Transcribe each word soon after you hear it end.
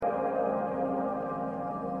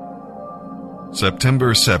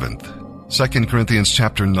September 7th, 2 Corinthians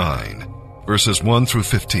chapter 9, verses 1 through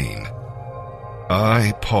 15.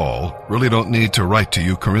 I, Paul, really don't need to write to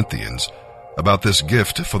you Corinthians about this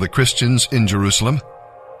gift for the Christians in Jerusalem,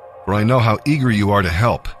 for I know how eager you are to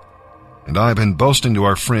help, and I have been boasting to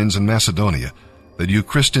our friends in Macedonia that you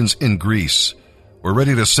Christians in Greece were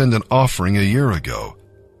ready to send an offering a year ago.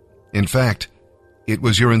 In fact, it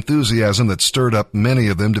was your enthusiasm that stirred up many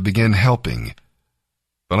of them to begin helping.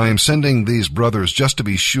 But I am sending these brothers just to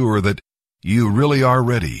be sure that you really are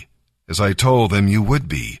ready, as I told them you would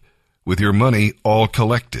be, with your money all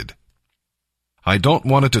collected. I don't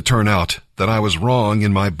want it to turn out that I was wrong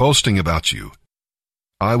in my boasting about you.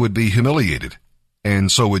 I would be humiliated, and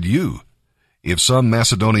so would you, if some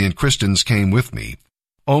Macedonian Christians came with me,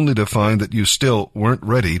 only to find that you still weren't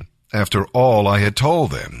ready after all I had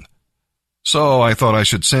told them. So I thought I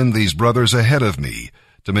should send these brothers ahead of me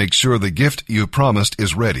to make sure the gift you promised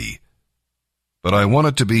is ready. But I want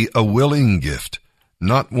it to be a willing gift,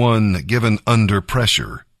 not one given under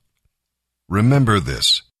pressure. Remember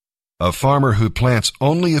this: a farmer who plants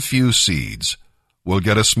only a few seeds will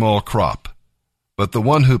get a small crop, but the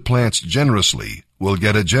one who plants generously will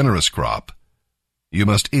get a generous crop. You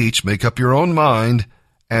must each make up your own mind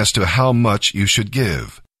as to how much you should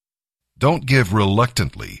give. Don't give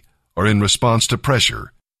reluctantly or in response to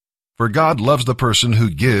pressure, for God loves the person who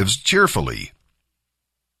gives cheerfully.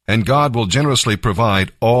 And God will generously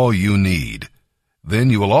provide all you need. Then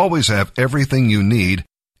you will always have everything you need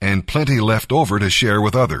and plenty left over to share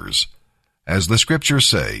with others. As the scriptures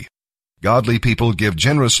say, godly people give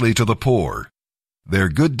generously to the poor. Their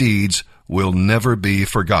good deeds will never be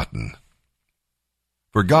forgotten.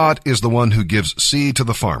 For God is the one who gives seed to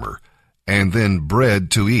the farmer and then bread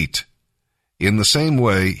to eat. In the same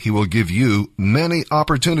way, he will give you many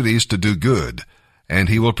opportunities to do good, and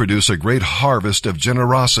he will produce a great harvest of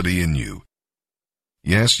generosity in you.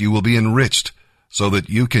 Yes, you will be enriched so that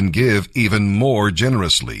you can give even more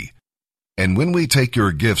generously. And when we take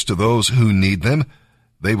your gifts to those who need them,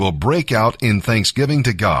 they will break out in thanksgiving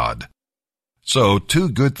to God. So 2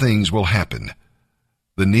 good things will happen.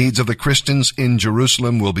 The needs of the Christians in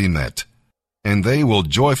Jerusalem will be met, and they will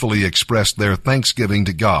joyfully express their thanksgiving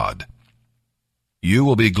to God. You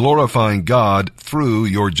will be glorifying God through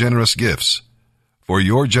your generous gifts, for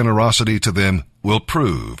your generosity to them will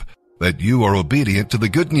prove that you are obedient to the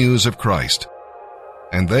good news of Christ,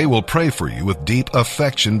 and they will pray for you with deep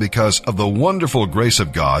affection because of the wonderful grace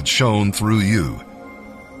of God shown through you.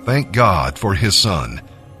 Thank God for His Son,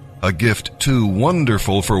 a gift too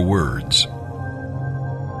wonderful for words.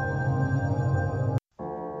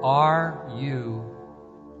 Are you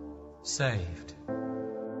saved?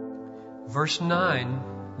 Verse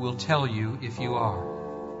 9 will tell you if you are.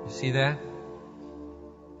 You see that?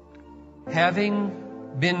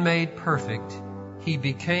 Having been made perfect, He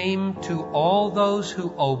became to all those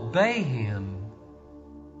who obey Him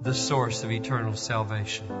the source of eternal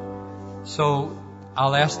salvation. So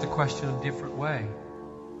I'll ask the question a different way.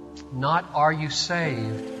 Not are you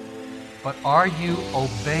saved, but are you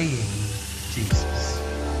obeying Jesus?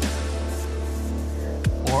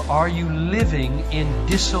 Or are you living in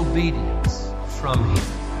disobedience from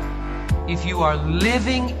Him? If you are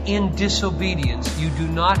living in disobedience, you do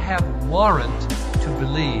not have warrant to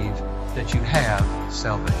believe that you have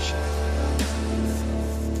salvation.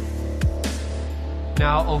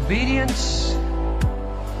 Now, obedience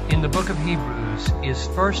in the book of Hebrews is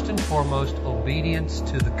first and foremost obedience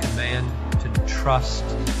to the command to trust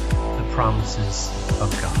the promises of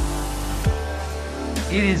God.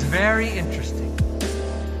 It is very interesting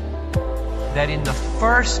that in the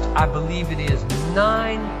first, I believe it is,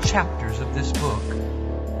 9 chapters of this book,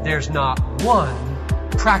 there's not one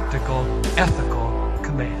practical, ethical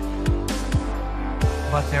command.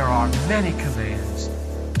 But there are many commands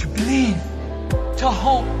to believe, to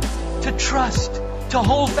hope, to trust, to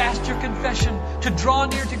hold fast your confession, to draw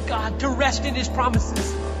near to God, to rest in His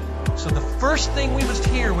promises. So the first thing we must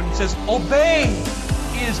hear when He says, obey,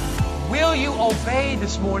 is, will you obey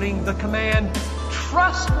this morning the command,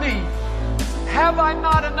 trust me? Have I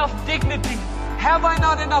not enough dignity? Have I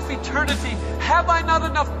not enough eternity? Have I not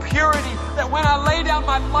enough purity that when I lay down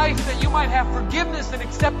my life that you might have forgiveness and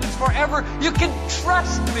acceptance forever? You can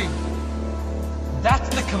trust me. That's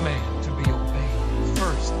the command to be obeyed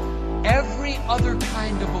first. Every other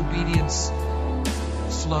kind of obedience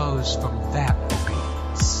flows from that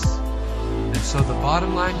obedience. And so the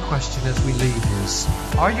bottom line question as we leave is,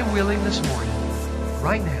 are you willing this morning,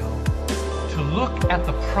 right now, to look at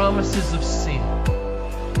the promises of sin?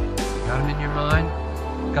 Got them in your mind?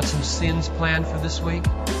 Got some sins planned for this week?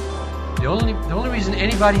 The only reason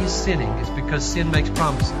anybody is sinning is because sin makes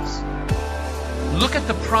promises. look at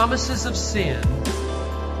the promises of sin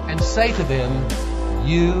and say to them,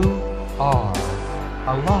 you are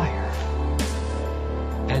a liar.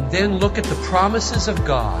 And then look at the promises of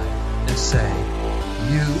God and say,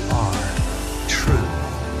 you are true.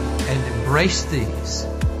 And embrace these.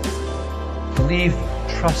 Believe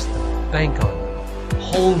them, trust them, bank on them,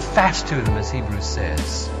 hold fast to them, as Hebrews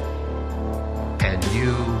says. And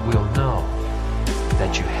you will know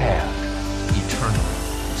that you have eternal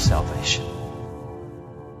salvation.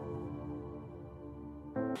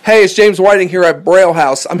 Hey, it's James Whiting here at Braille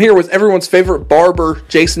House. I'm here with everyone's favorite barber,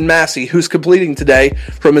 Jason Massey, who's completing today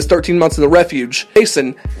from his 13 months in the refuge.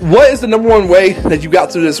 Jason, what is the number one way that you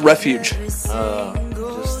got through this refuge?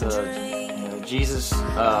 Jesus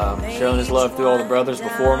showing his love through all the brothers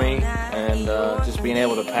before me, and just being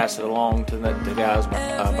able to pass it along to the guys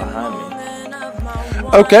behind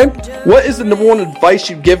me. Okay, what is the number one advice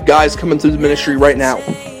you give guys coming through the ministry right now?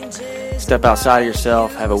 Step outside of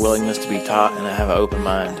yourself, have a willingness to be taught, and have an open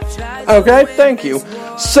mind. Okay, thank you.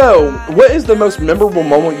 So, what is the most memorable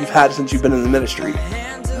moment you've had since you've been in the ministry?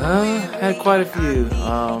 Had quite a few.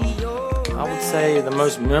 I would say the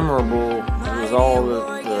most memorable was all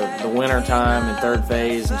the winter time in third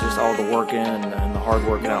phase, and just all the working and the hard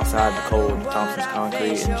working outside the cold, Thompson's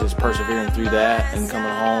Concrete, and just persevering through that, and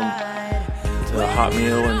coming home to a hot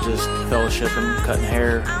meal and just fellowshipping, cutting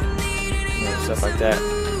hair, stuff like that.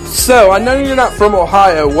 So, I know you're not from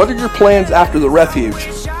Ohio. What are your plans after the refuge?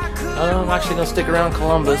 I'm actually going to stick around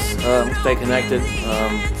Columbus, stay connected,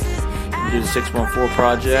 do the 614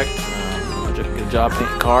 project, get a job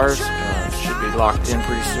painting cars. Should be locked in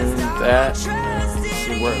pretty soon with that, see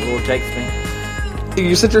where the Lord takes me.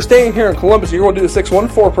 You said you're staying here in Columbus, you're going to do the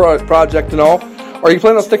 614 project and all. Are you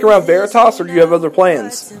planning on sticking around Veritas, or do you have other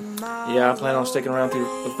plans? Yeah, I plan on sticking around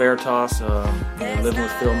with Veritas, living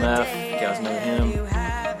with Phil Neff, you guys know him.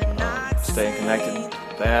 Staying connected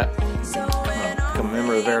with that, become a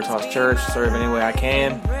member of the Veritas Church, serve any way I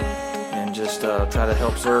can, and just try to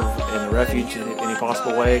help serve in the refuge in any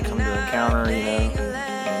possible way. Come to Encounter, and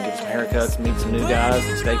get some haircuts, meet some new guys,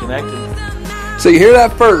 and stay connected. So you hear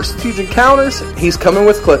that first. He's Encounters, he's coming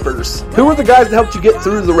with Clippers. Who are the guys that helped you get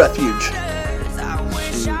through the refuge?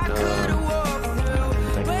 Shoot,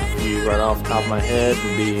 I think a few right off the top of my head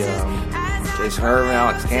would be Jason Irvin,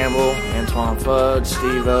 Alex Campbell, Antoine Fudge,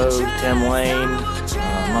 Steve O, Tim Lane,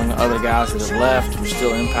 among the other guys that have left who are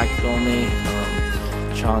still impacted on me.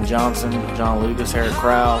 Sean Johnson, John Lucas, Eric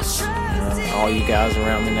Krause, all you guys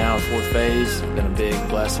around me now in fourth phase. It's been a big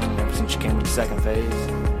blessing ever since you came to the second phase.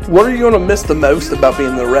 What are you going to miss the most about being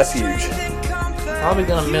in the refuge? Probably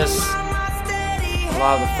going to miss a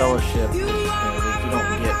lot of the fellowship that you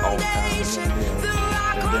don't get all the time.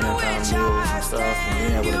 The dinner time meals and stuff, and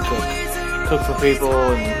being able to cook for people,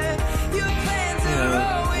 and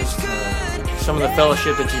just some of the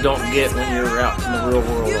fellowship that you don't get when you're out in the real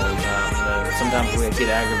world all the time. Sometimes we get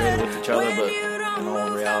aggravated with each other, but in all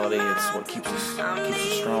reality, it's what keeps us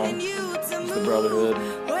strong. It's the brotherhood.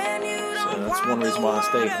 So that's one reason why I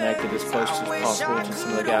stay connected as close as possible to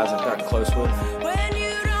some of the guys I've gotten close with.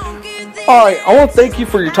 Alright, I want to thank you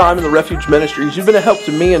for your time in the Refuge Ministries. You've been a help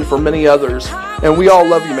to me and for many others, and we all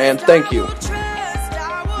love you, man. Thank you.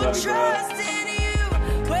 Love you, bro.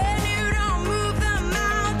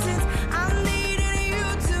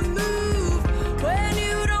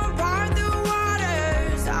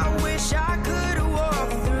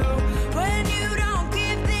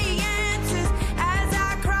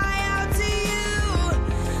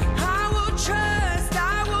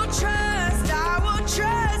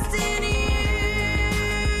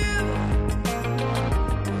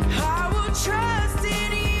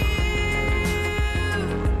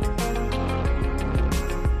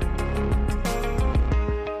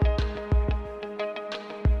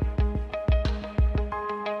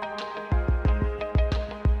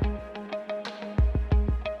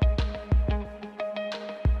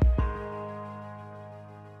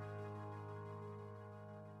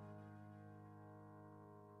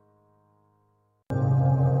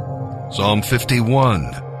 Psalm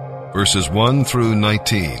 51, verses 1 through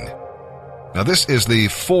 19. Now this is the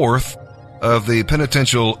fourth of the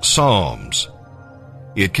penitential Psalms.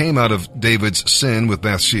 It came out of David's sin with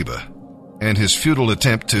Bathsheba and his futile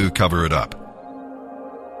attempt to cover it up.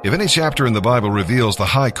 If any chapter in the Bible reveals the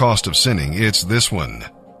high cost of sinning, it's this one.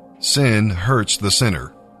 Sin hurts the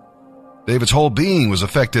sinner. David's whole being was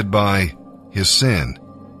affected by his sin.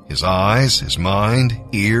 His eyes, his mind,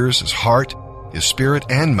 ears, his heart, his spirit,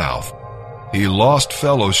 and mouth. He lost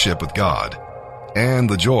fellowship with God and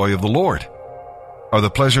the joy of the Lord. Are the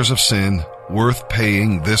pleasures of sin worth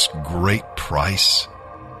paying this great price?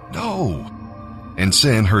 No. And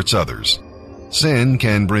sin hurts others. Sin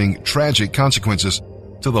can bring tragic consequences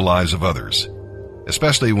to the lives of others,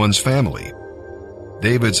 especially one's family.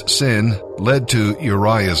 David's sin led to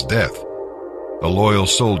Uriah's death, a loyal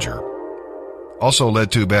soldier. Also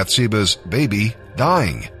led to Bathsheba's baby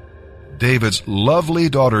dying. David's lovely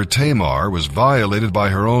daughter Tamar was violated by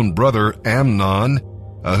her own brother Amnon,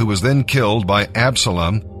 who was then killed by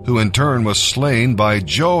Absalom, who in turn was slain by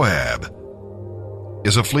Joab.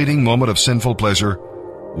 Is a fleeting moment of sinful pleasure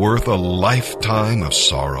worth a lifetime of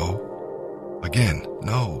sorrow? Again,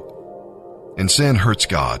 no. And sin hurts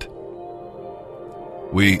God.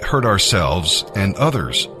 We hurt ourselves and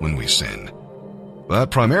others when we sin.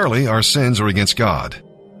 But primarily our sins are against God.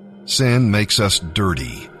 Sin makes us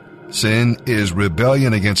dirty. Sin is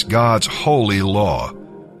rebellion against God's holy law.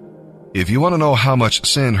 If you want to know how much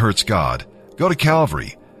sin hurts God, go to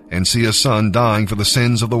Calvary and see His Son dying for the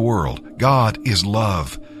sins of the world. God is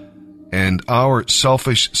love, and our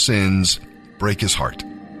selfish sins break His heart.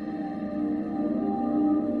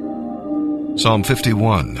 Psalm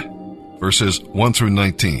 51, verses 1 through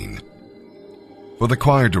 19. For the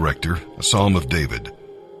choir director, a psalm of David,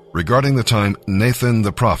 regarding the time Nathan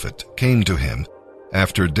the prophet came to him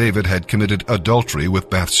after David had committed adultery with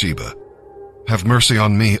Bathsheba. Have mercy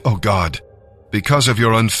on me, O God, because of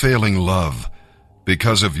your unfailing love.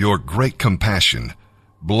 Because of your great compassion,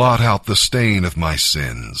 blot out the stain of my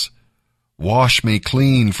sins. Wash me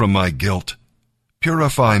clean from my guilt.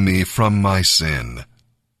 Purify me from my sin.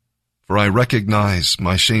 For I recognize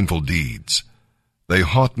my shameful deeds. They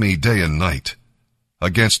haunt me day and night.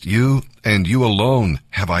 Against you and you alone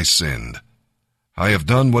have I sinned. I have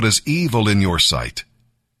done what is evil in your sight.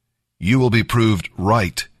 You will be proved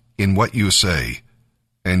right in what you say,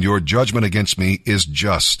 and your judgment against me is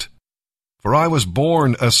just. For I was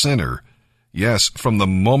born a sinner, yes, from the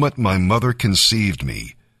moment my mother conceived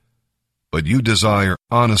me. But you desire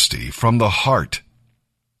honesty from the heart,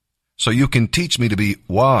 so you can teach me to be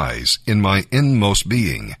wise in my inmost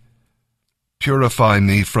being. Purify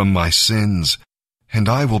me from my sins, and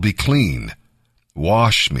I will be clean.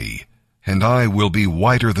 Wash me, and I will be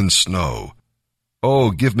whiter than snow. Oh,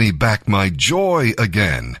 give me back my joy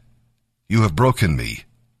again. You have broken me.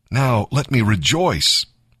 Now let me rejoice.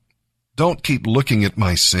 Don't keep looking at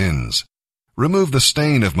my sins. Remove the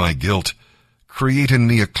stain of my guilt. Create in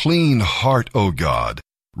me a clean heart, O God.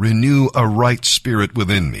 Renew a right spirit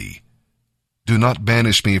within me. Do not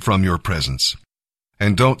banish me from your presence,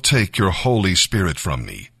 and don't take your Holy Spirit from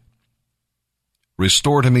me.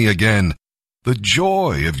 Restore to me again the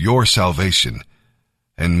joy of your salvation,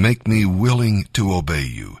 and make me willing to obey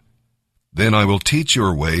you. Then I will teach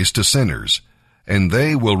your ways to sinners, and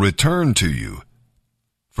they will return to you.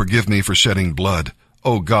 Forgive me for shedding blood,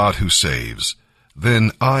 O God who saves.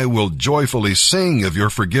 Then I will joyfully sing of your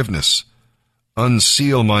forgiveness.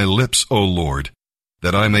 Unseal my lips, O Lord,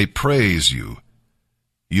 that I may praise you.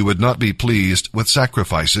 You would not be pleased with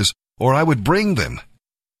sacrifices, or I would bring them.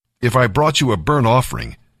 If I brought you a burnt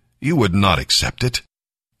offering, you would not accept it.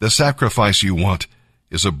 The sacrifice you want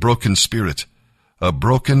is a broken spirit, a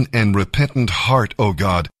broken and repentant heart, O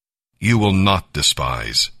God, you will not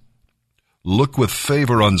despise. Look with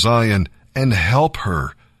favor on Zion and help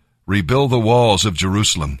her. Rebuild the walls of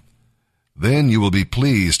Jerusalem. Then you will be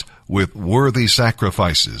pleased with worthy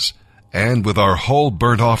sacrifices and with our whole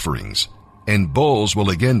burnt offerings, and bulls will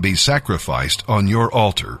again be sacrificed on your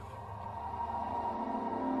altar.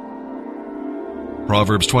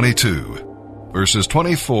 Proverbs 22, verses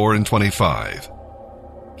 24 and 25.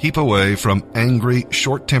 Keep away from angry,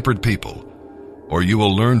 short-tempered people, or you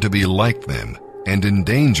will learn to be like them and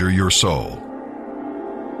endanger your soul.